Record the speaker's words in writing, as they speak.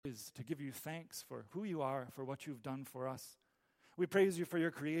is to give you thanks for who you are, for what you've done for us. We praise you for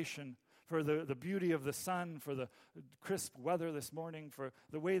your creation, for the beauty of the sun, for the crisp weather this morning, for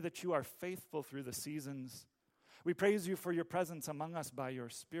the way that you are faithful through the seasons. We praise you for your presence among us by your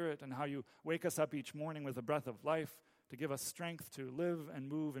Spirit and how you wake us up each morning with a breath of life to give us strength to live and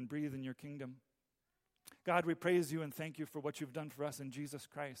move and breathe in your kingdom. God, we praise you and thank you for what you've done for us in Jesus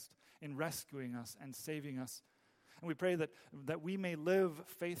Christ, in rescuing us and saving us. And we pray that we may live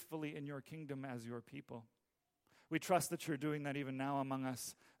faithfully in your kingdom as your people. We trust that you're doing that even now among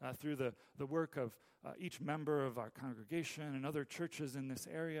us through the work of each member of our congregation and other churches in this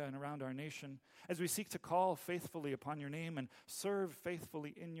area and around our nation, as we seek to call faithfully upon your name and serve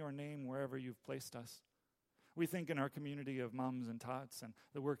faithfully in your name wherever you've placed us. We think in our community of moms and tots and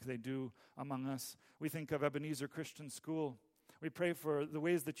the work they do among us. We think of Ebenezer Christian School. We pray for the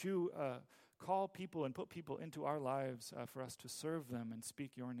ways that you call people and put people into our lives for us to serve them and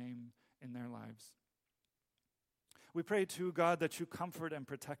speak your name in their lives. We pray too, God, that you comfort and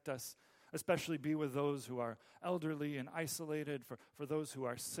protect us, especially be with those who are elderly and isolated, for those who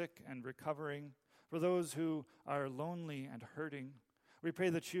are sick and recovering, for those who are lonely and hurting. We pray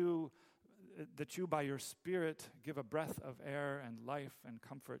that you by your Spirit give a breath of air and life and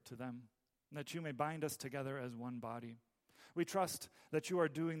comfort to them, and that you may bind us together as one body. We trust that you are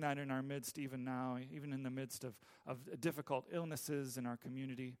doing that in our midst even now, even in the midst of difficult illnesses in our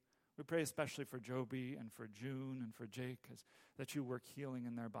community. We pray especially for Joby and for June and for Jake, that you work healing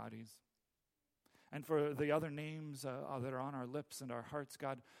in their bodies. And for the other names that are on our lips and our hearts,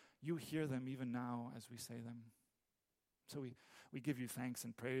 God, you hear them even now as we say them. So we give you thanks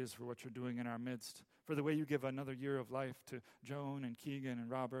and praise for what you're doing in our midst, for the way you give another year of life to Joan and Keegan and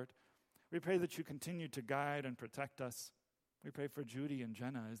Robert. We pray that you continue to guide and protect us. We pray for Judy and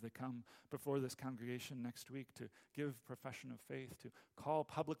Jenna as they come before this congregation next week to give profession of faith, to call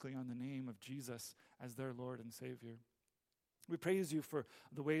publicly on the name of Jesus as their Lord and Savior. We praise you for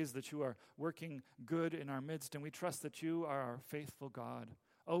the ways that you are working good in our midst, and we trust that you are our faithful God,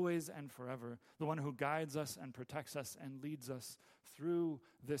 always and forever, the one who guides us and protects us and leads us through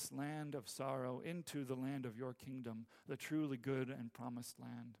this land of sorrow into the land of your kingdom, the truly good and promised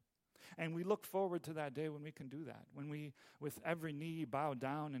land. And we look forward to that day when we can do that, when we, with every knee, bow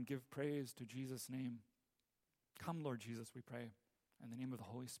down and give praise to Jesus' name. Come, Lord Jesus, we pray, in the name of the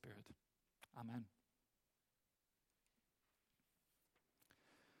Holy Spirit. Amen.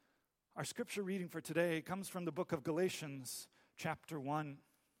 Our scripture reading for today comes from the book of Galatians, chapter 1.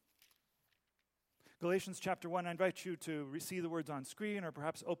 Galatians chapter 1, I invite you to see the words on screen or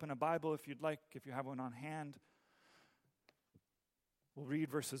perhaps open a Bible if you'd like, if you have one on hand. We'll read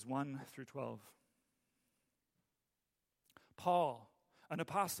verses 1 through 12. Paul, an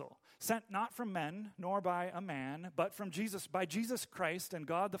apostle, sent not from men, nor by a man, but from Jesus, by Jesus Christ and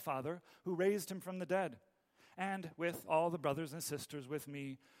God the Father, who raised him from the dead, and with all the brothers and sisters with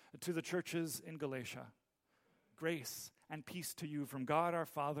me to the churches in Galatia. Grace and peace to you from God our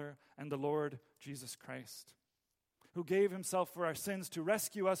Father and the Lord Jesus Christ, who gave himself for our sins to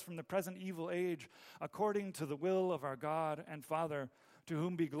rescue us from the present evil age, according to the will of our God and Father, to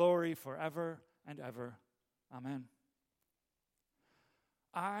whom be glory forever and ever. Amen.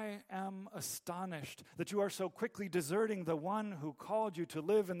 I am astonished that you are so quickly deserting the one who called you to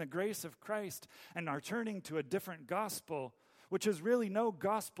live in the grace of Christ and are turning to a different gospel, which is really no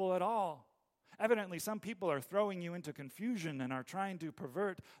gospel at all. Evidently, some people are throwing you into confusion and are trying to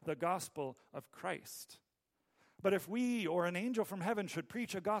pervert the gospel of Christ. But if we or an angel from heaven should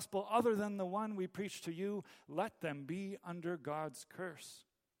preach a gospel other than the one we preach to you, let them be under God's curse.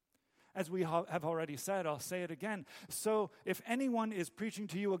 As we have already said, I'll say it again. So if anyone is preaching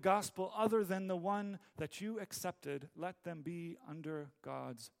to you a gospel other than the one that you accepted, let them be under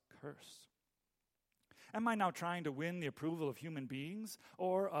God's curse. Am I now trying to win the approval of human beings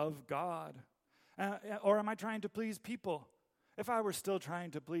or of God? Or am I trying to please people? If I were still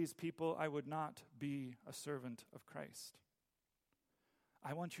trying to please people, I would not be a servant of Christ.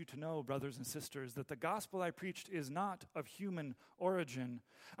 I want you to know, brothers and sisters, that the gospel I preached is not of human origin.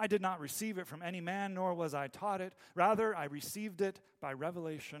 I did not receive it from any man, nor was I taught it. Rather, I received it by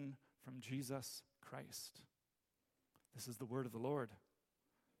revelation from Jesus Christ. This is the word of the Lord.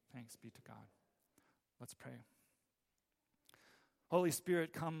 Thanks be to God. Let's pray. Holy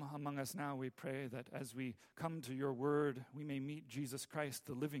Spirit, come among us now, we pray, that as we come to your word, we may meet Jesus Christ,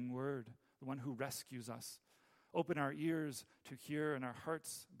 the living word, the one who rescues us. Open our ears to hear and our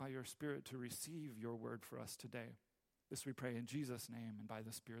hearts by your Spirit to receive your word for us today. This we pray in Jesus' name and by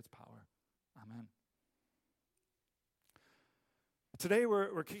the Spirit's power. Amen. Today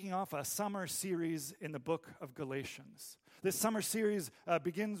we're kicking off a summer series in the book of Galatians. This summer series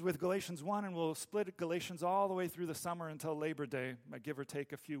begins with Galatians 1, and we'll split Galatians all the way through the summer until Labor Day, give or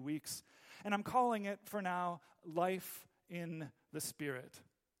take a few weeks. And I'm calling it, for now, Life in the Spirit.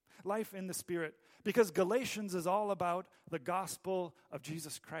 Life in the Spirit, because Galatians is all about the gospel of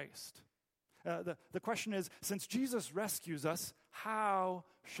Jesus Christ. The question is, since Jesus rescues us, how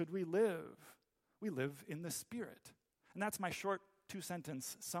should we live? We live in the Spirit. And that's my short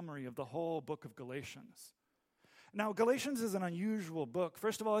 2-sentence summary of the whole book of Galatians. Now, Galatians is an unusual book.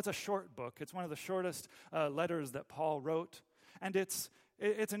 First of all, it's a short book. It's one of the shortest letters that Paul wrote. And it's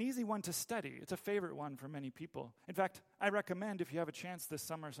an easy one to study. It's a favorite one for many people. In fact, I recommend, if you have a chance this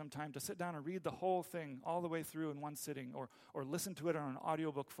summer sometime, to sit down and read the whole thing all the way through in one sitting, or listen to it on an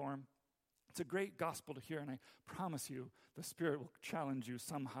audiobook form. It's a great gospel to hear, and I promise you the Spirit will challenge you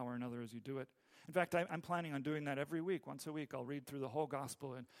somehow or another as you do it. In fact, I'm planning on doing that every week. Once a week, I'll read through the whole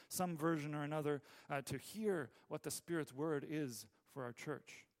gospel in some version or another to hear what the Spirit's word is for our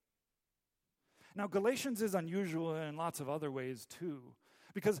church. Now, Galatians is unusual in lots of other ways, too,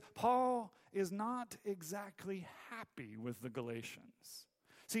 because Paul is not exactly happy with the Galatians.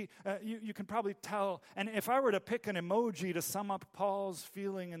 See, you can probably tell, and if I were to pick an emoji to sum up Paul's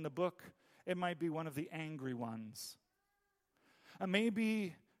feeling in the book, it might be one of the angry ones.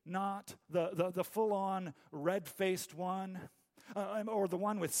 Maybe not the full-on red-faced one, or the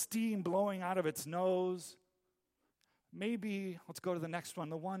one with steam blowing out of its nose. Maybe, let's go to the next one,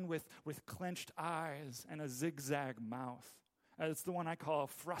 the one with clenched eyes and a zigzag mouth. It's the one I call a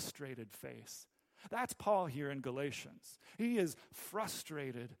frustrated face. That's Paul here in Galatians. He is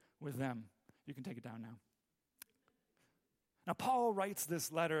frustrated with them. You can take it down now. Now, Paul writes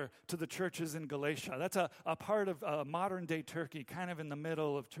this letter to the churches in Galatia. That's a part of modern-day Turkey, kind of in the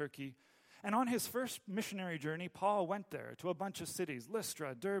middle of Turkey. And on his first missionary journey, Paul went there to a bunch of cities,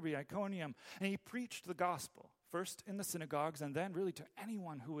 Lystra, Derbe, Iconium, and he preached the gospel, first in the synagogues and then really to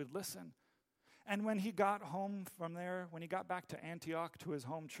anyone who would listen. And when he got home from there, when he got back to Antioch, to his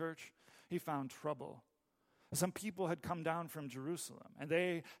home church, he found trouble. Some people had come down from Jerusalem, and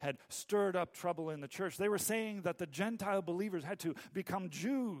they had stirred up trouble in the church. They were saying that the Gentile believers had to become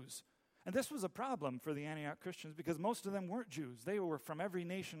Jews. And this was a problem for the Antioch Christians because most of them weren't Jews. They were from every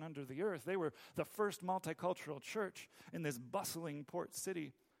nation under the earth. They were the first multicultural church in this bustling port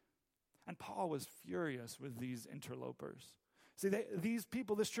city. And Paul was furious with these interlopers. See, these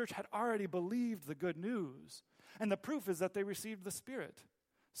people, this church, had already believed the good news. And the proof is that they received the Spirit.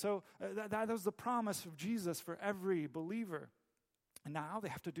 So that was the promise of Jesus for every believer. And now they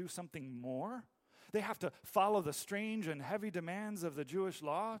have to do something more. They have to follow the strange and heavy demands of the Jewish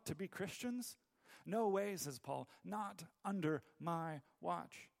law to be Christians. No way, says Paul, not under my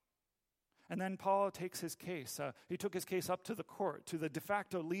watch. And then Paul takes his case. He took his case up to the court, to the de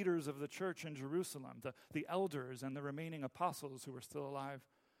facto leaders of the church in Jerusalem, the elders and the remaining apostles who were still alive.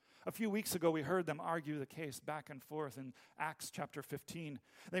 A few weeks ago, we heard them argue the case back and forth in Acts chapter 15.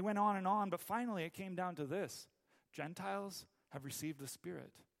 They went on, but finally it came down to this. Gentiles have received the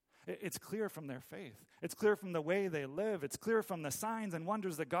Spirit. It's clear from their faith. It's clear from the way they live. It's clear from the signs and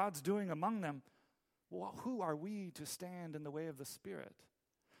wonders that God's doing among them. Well, who are we to stand in the way of the Spirit?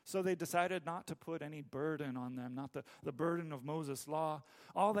 So they decided not to put any burden on them, not the burden of Moses' law.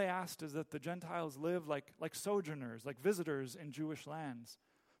 All they asked is that the Gentiles live like sojourners, like visitors in Jewish lands,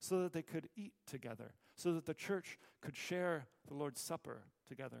 so that they could eat together, so that the church could share the Lord's Supper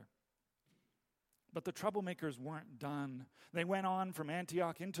together. But the troublemakers weren't done. They went on from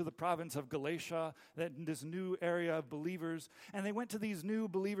Antioch into the province of Galatia, this new area of believers, and they went to these new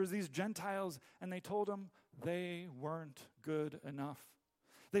believers, these Gentiles, and they told them they weren't good enough.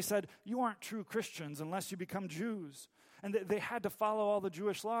 They said, you aren't true Christians unless you become Jews. And they had to follow all the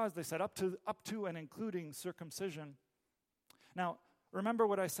Jewish laws, they said, up to and including circumcision. Now, remember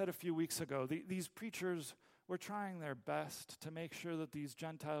what I said a few weeks ago. These preachers were trying their best to make sure that these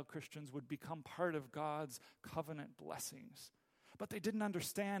Gentile Christians would become part of God's covenant blessings. But they didn't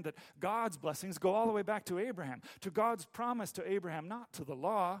understand that God's blessings go all the way back to Abraham, to God's promise to Abraham, not to the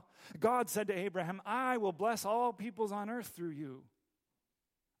law. God said to Abraham, I will bless all peoples on earth through you.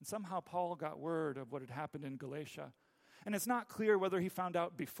 And somehow Paul got word of what had happened in Galatia. And it's not clear whether he found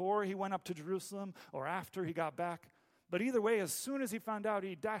out before he went up to Jerusalem or after he got back. But either way, as soon as he found out,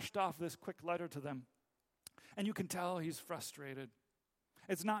 he dashed off this quick letter to them. And you can tell he's frustrated.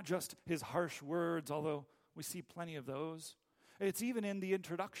 It's not just his harsh words, although we see plenty of those. It's even in the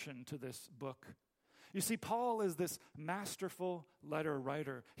introduction to this book. You see, Paul is this masterful letter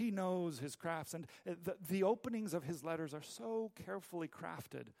writer. He knows his crafts, and the openings of his letters are so carefully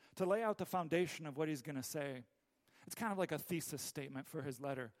crafted to lay out the foundation of what he's going to say. It's kind of like a thesis statement for his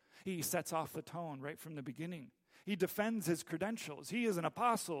letter. He sets off the tone right from the beginning. He defends his credentials. He is an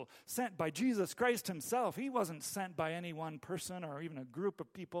apostle sent by Jesus Christ himself. He wasn't sent by any one person or even a group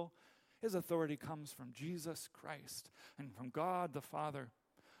of people. His authority comes from Jesus Christ and from God the Father.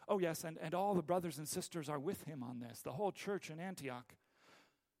 Oh yes, and all the brothers and sisters are with him on this, the whole church in Antioch.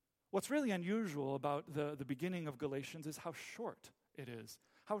 What's really unusual about the beginning of Galatians is how short it is,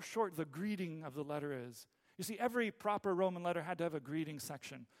 how short the greeting of the letter is. You see, every proper Roman letter had to have a greeting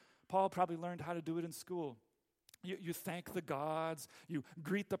section. Paul probably learned how to do it in school. You thank the gods, you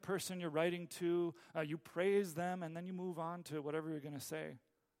greet the person you're writing to, you praise them, and then you move on to whatever you're going to say.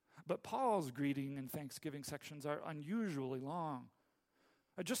 But Paul's greeting and thanksgiving sections are unusually long.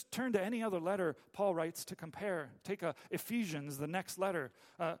 Just turn to any other letter Paul writes to compare. Take Ephesians, the next letter.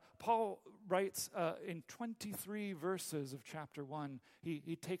 Paul writes in 23 verses of chapter 1.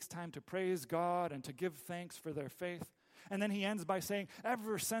 He takes time to praise God and to give thanks for their faith. And then he ends by saying,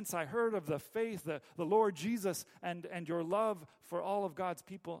 ever since I heard of the faith, the Lord Jesus, and your love for all of God's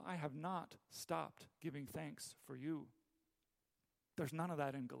people, I have not stopped giving thanks for you. There's none of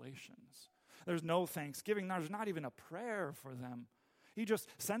that in Galatians. There's no thanksgiving. There's not even a prayer for them. He just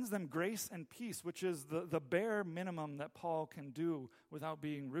sends them grace and peace, which is the bare minimum that Paul can do without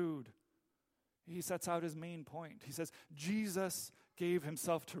being rude. He sets out his main point. He says, Jesus gave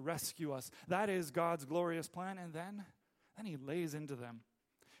himself to rescue us. That is God's glorious plan. And then he lays into them.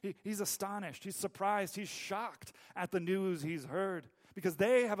 He's astonished. He's surprised. He's shocked at the news he's heard because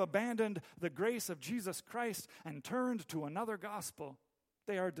they have abandoned the grace of Jesus Christ and turned to another gospel.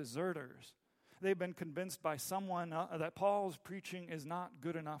 They are deserters. They've been convinced by someone that Paul's preaching is not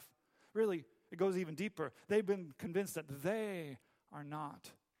good enough. Really, it goes even deeper. They've been convinced that they are not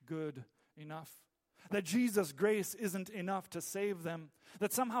good enough. That Jesus' grace isn't enough to save them.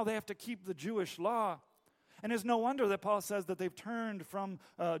 That somehow they have to keep the Jewish law. And it's no wonder that Paul says that they've turned from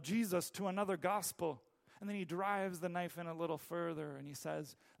Jesus to another gospel. And then he drives the knife in a little further and he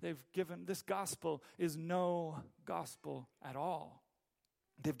says, this gospel is no gospel at all.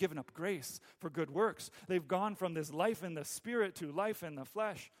 They've given up grace for good works. They've gone from this life in the spirit to life in the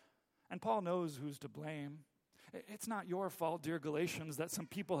flesh. And Paul knows who's to blame. It's not your fault, dear Galatians, that some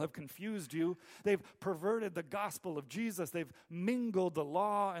people have confused you. They've perverted the gospel of Jesus. They've mingled the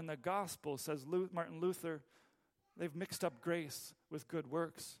law and the gospel, says Martin Luther. They've mixed up grace with good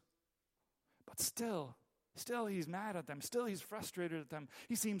works. But still he's mad at them. Still he's frustrated at them.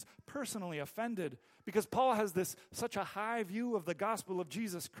 He seems personally offended because Paul has such a high view of the gospel of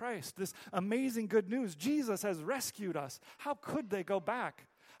Jesus Christ, this amazing good news. Jesus has rescued us. How could they go back?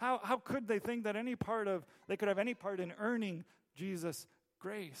 How could they think that they could have any part in earning Jesus'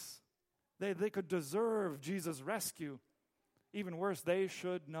 grace? They could deserve Jesus' rescue. Even worse, they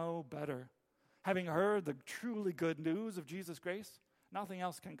should know better. Having heard the truly good news of Jesus' grace, nothing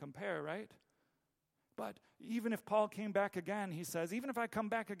else can compare, right? But even if Paul came back again, he says, even if I come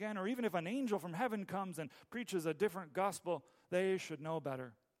back again, or even if an angel from heaven comes and preaches a different gospel, they should know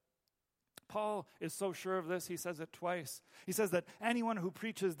better. Paul is so sure of this, he says it twice. He says that anyone who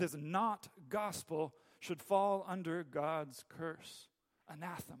preaches this not gospel should fall under God's curse,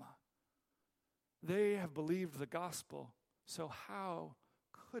 anathema. They have believed the gospel, so how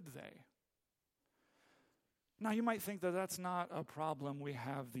could they? Now, you might think that that's not a problem we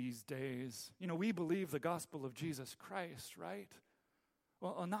have these days. We believe the gospel of Jesus Christ, right?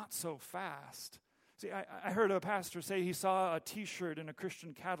 Well, not so fast. See, I heard a pastor say he saw a T-shirt in a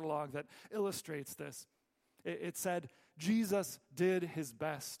Christian catalog that illustrates this. It said, Jesus did his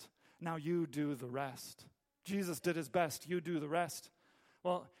best, now you do the rest. Jesus did his best, you do the rest.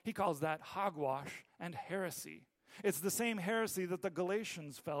 Well, he calls that hogwash and heresy. It's the same heresy that the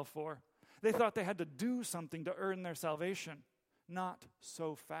Galatians fell for. They thought they had to do something to earn their salvation. Not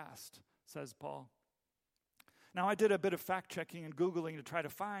so fast, says Paul. Now, I did a bit of fact-checking and Googling to try to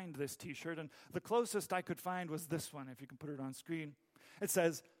find this T-shirt, and the closest I could find was this one, if you can put it on screen. It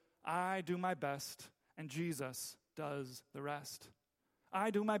says, I do my best, and Jesus does the rest. I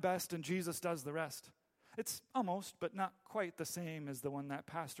do my best, and Jesus does the rest. It's almost, but not quite the same as the one that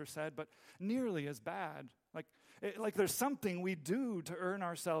pastor said, but nearly as bad. Like there's something we do to earn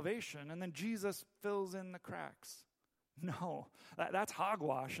our salvation, and then Jesus fills in the cracks. No, that's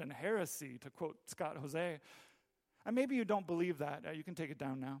hogwash and heresy, to quote Scott Jose. And maybe you don't believe that. You can take it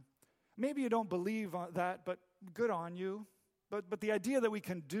down now. Maybe you don't believe that, but good on you. But the idea that we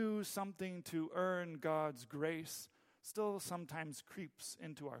can do something to earn God's grace still sometimes creeps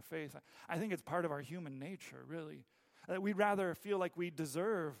into our faith. I think it's part of our human nature, really. We'd rather feel like we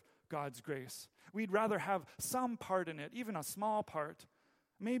deserve God's grace. We'd rather have some part in it, even a small part,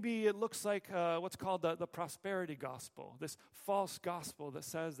 Maybe it looks like what's called the prosperity gospel, this false gospel that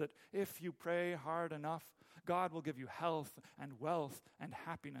says that if you pray hard enough, God will give you health and wealth and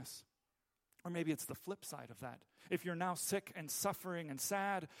happiness. Or maybe it's the flip side of that. If you're now sick and suffering and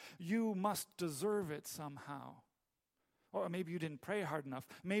sad, you must deserve it somehow. Or maybe you didn't pray hard enough.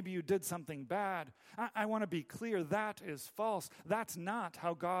 Maybe you did something bad. I want to be clear, that is false. That's not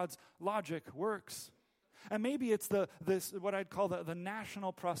how God's logic works. And maybe it's this what I'd call the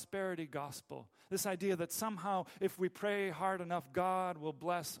national prosperity gospel. This idea that somehow if we pray hard enough, God will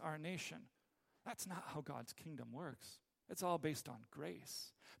bless our nation. That's not how God's kingdom works. It's all based on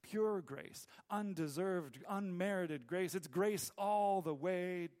grace, pure grace, undeserved, unmerited grace. It's grace all the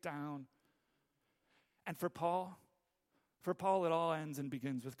way down. And for Paul, it all ends and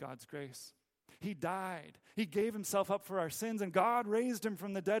begins with God's grace. He died. He gave himself up for our sins, and God raised him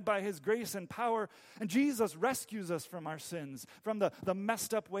from the dead by his grace and power. And Jesus rescues us from our sins, from the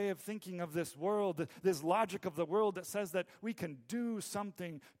messed up way of thinking of this world, this logic of the world that says that we can do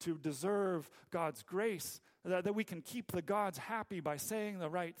something to deserve God's grace, that we can keep the gods happy by saying the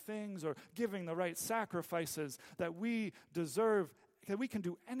right things or giving the right sacrifices, that we deserve, that we can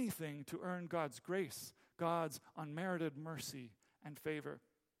do anything to earn God's grace, God's unmerited mercy and favor.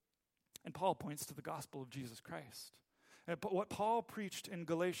 And Paul points to the gospel of Jesus Christ. But what Paul preached in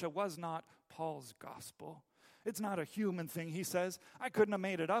Galatia was not Paul's gospel. It's not a human thing, he says. I couldn't have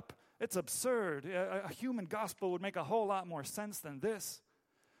made it up. It's absurd. A human gospel would make a whole lot more sense than this.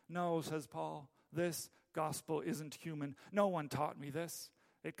 No, says Paul, this gospel isn't human. No one taught me this.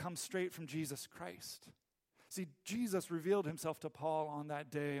 It comes straight from Jesus Christ. See, Jesus revealed himself to Paul on that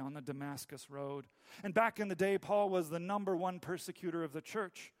day on the Damascus road. And back in the day, Paul was the number one persecutor of the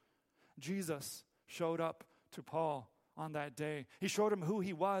church. Jesus showed up to Paul on that day. He showed him who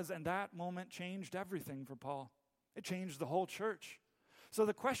he was, and that moment changed everything for Paul. It changed the whole church. So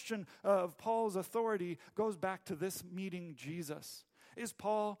the question of Paul's authority goes back to this meeting Jesus. Is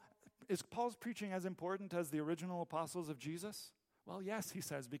Paul's preaching as important as the original apostles of Jesus? Well, yes, he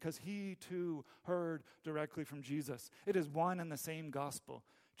says, because he too heard directly from Jesus. It is one and the same gospel.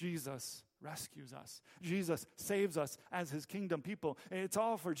 Jesus rescues us. Jesus saves us as his kingdom people. It's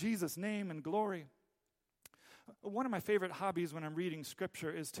all for Jesus' name and glory. One of my favorite hobbies when I'm reading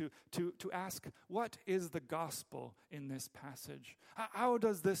Scripture is to ask, what is the gospel in this passage? How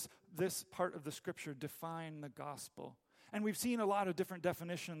does this part of the Scripture define the gospel? And we've seen a lot of different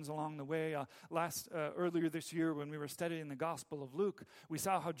definitions along the way. Earlier this year when we were studying the Gospel of Luke, we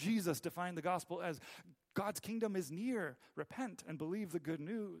saw how Jesus defined the gospel as God's kingdom is near. Repent and believe the good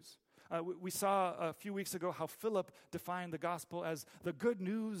news. We saw a few weeks ago how Philip defined the gospel as the good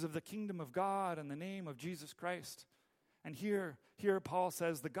news of the kingdom of God and the name of Jesus Christ. And here Paul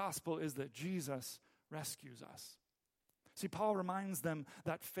says the gospel is that Jesus rescues us. See, Paul reminds them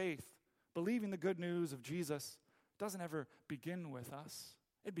that faith, believing the good news of Jesus, doesn't ever begin with us.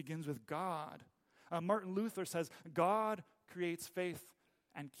 It begins with God. Martin Luther says, God creates faith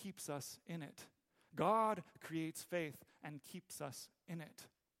and keeps us in it. God creates faith and keeps us in it.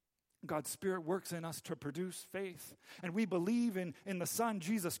 God's Spirit works in us to produce faith. And we believe in the Son,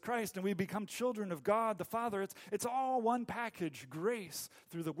 Jesus Christ, and we become children of God, the Father. It's all one package, grace,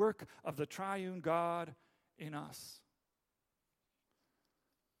 through the work of the triune God in us.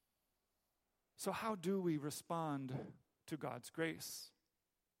 So how do we respond to God's grace?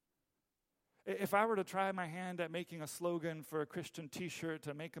 If I were to try my hand at making a slogan for a Christian t-shirt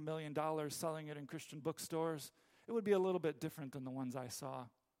to make $1 million selling it in Christian bookstores, it would be a little bit different than the ones I saw.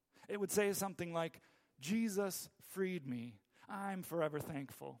 It would say something like, Jesus freed me. I'm forever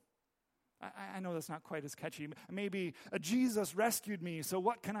thankful. I know that's not quite as catchy. Maybe Jesus rescued me, so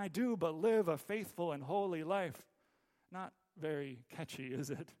what can I do but live a faithful and holy life? Not very catchy, is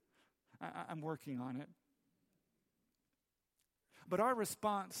it? I'm working on it. But our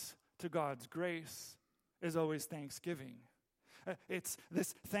response to God's grace is always thanksgiving. It's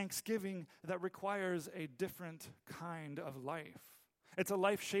this thanksgiving that requires a different kind of life. It's a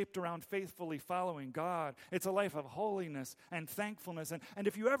life shaped around faithfully following God. It's a life of holiness and thankfulness. And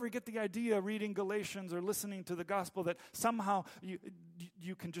if you ever get the idea reading Galatians or listening to the gospel that somehow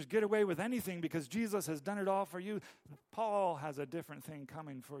you can just get away with anything because Jesus has done it all for you, Paul has a different thing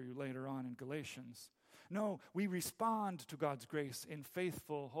coming for you later on in Galatians. No, we respond to God's grace in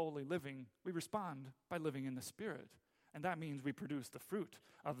faithful, holy living. We respond by living in the Spirit. And that means we produce the fruit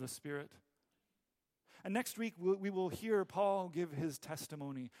of the Spirit. And next week, we will hear Paul give his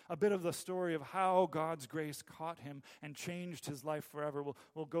testimony, a bit of the story of how God's grace caught him and changed his life forever.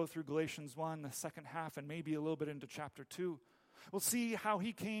 We'll go through Galatians 1, the second half, and maybe a little bit into chapter 2. We'll see how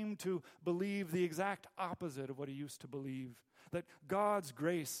he came to believe the exact opposite of what he used to believe. that God's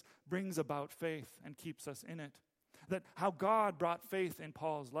grace brings about faith and keeps us in it, that how God brought faith in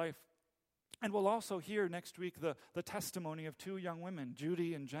Paul's life. And we'll also hear next week the testimony of two young women,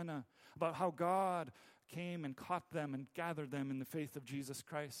 Judy and Jenna, about how God came and caught them and gathered them in the faith of Jesus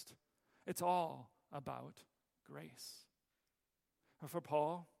Christ. It's all about grace. For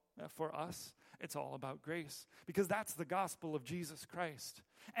Paul, for us, it's all about grace, because that's the gospel of Jesus Christ.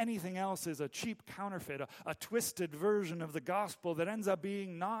 Anything else is a cheap counterfeit, a twisted version of the gospel that ends up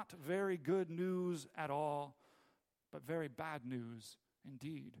being not very good news at all, but very bad news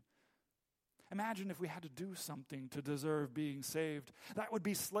indeed. Imagine if we had to do something to deserve being saved. That would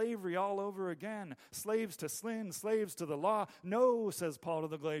be slavery all over again. Slaves to sin, slaves to the law. No, says Paul to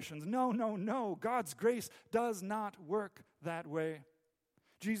the Galatians. No, no, no. God's grace does not work that way.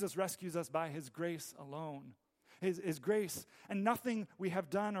 Jesus rescues us by his grace alone. His grace, and nothing we have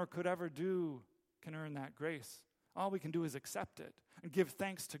done or could ever do can earn that grace. All we can do is accept it and give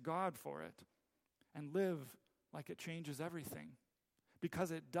thanks to God for it and live like it changes everything.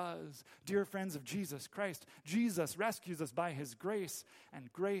 Because it does. Dear friends of Jesus Christ, Jesus rescues us by his grace,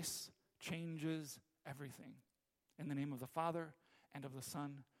 and grace changes everything. In the name of the Father, and of the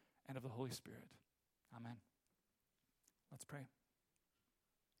Son, and of the Holy Spirit. Amen. Let's pray.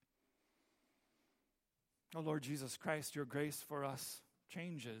 Oh Lord Jesus Christ, your grace for us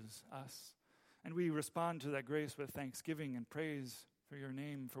changes us. And we respond to that grace with thanksgiving and praise for your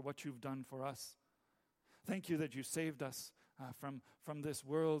name, for what you've done for us. Thank you that you saved us from this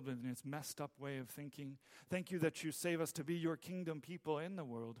world and its messed up way of thinking. Thank you that you save us to be your kingdom people in the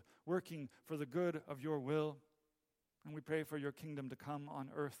world, working for the good of your will. And we pray for your kingdom to come on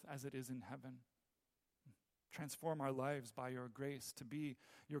earth as it is in heaven. Transform our lives by your grace to be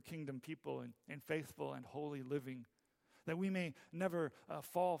your kingdom people in faithful and holy living, that we may never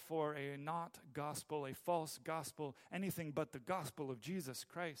fall for a not gospel, a false gospel, anything but the gospel of Jesus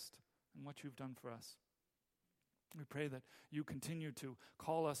Christ and what you've done for us. We pray that you continue to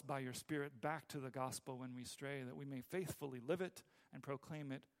call us by your Spirit back to the gospel when we stray, that we may faithfully live it and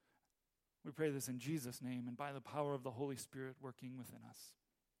proclaim it. We pray this in Jesus' name and by the power of the Holy Spirit working within us.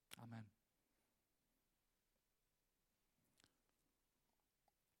 Amen.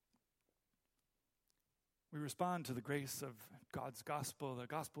 We respond to the grace of God's gospel, the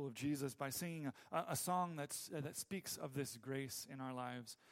gospel of Jesus, by singing a song that speaks of this grace in our lives.